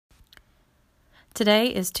Today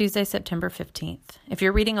is Tuesday, September 15th. If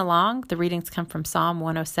you're reading along, the readings come from Psalm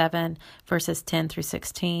 107, verses 10 through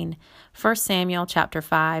 16, 1 Samuel chapter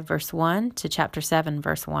 5, verse 1 to chapter 7,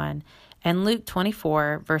 verse 1, and Luke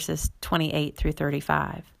 24, verses 28 through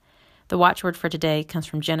 35. The watchword for today comes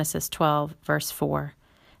from Genesis 12, verse 4.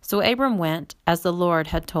 So Abram went as the Lord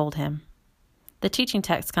had told him. The teaching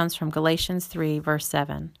text comes from Galatians 3, verse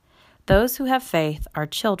 7. Those who have faith are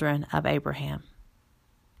children of Abraham.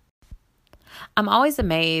 I'm always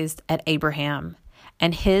amazed at Abraham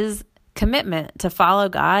and his commitment to follow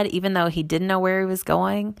God, even though he didn't know where he was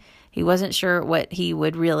going. He wasn't sure what he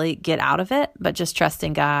would really get out of it, but just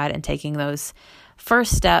trusting God and taking those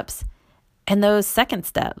first steps and those second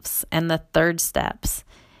steps and the third steps.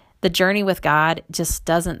 The journey with God just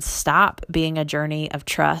doesn't stop being a journey of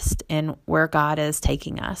trust in where God is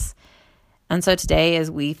taking us. And so today,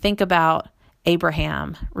 as we think about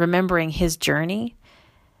Abraham, remembering his journey,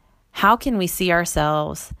 how can we see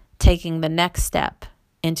ourselves taking the next step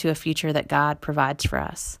into a future that God provides for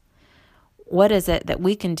us? What is it that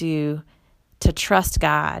we can do to trust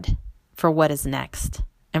God for what is next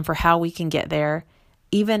and for how we can get there,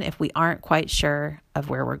 even if we aren't quite sure of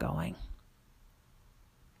where we're going?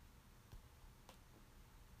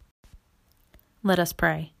 Let us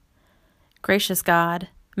pray. Gracious God,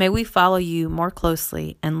 may we follow you more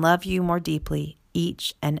closely and love you more deeply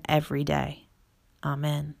each and every day.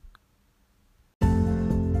 Amen.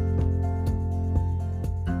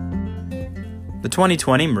 The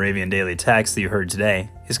 2020 Moravian Daily Text that you heard today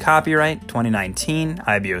is copyright 2019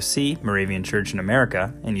 IBOC Moravian Church in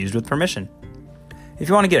America and used with permission. If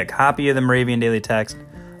you want to get a copy of the Moravian Daily Text,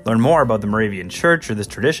 learn more about the Moravian Church or this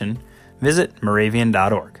tradition, visit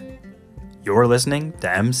moravian.org. You're listening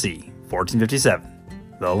to MC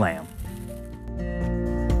 1457, The Lamb.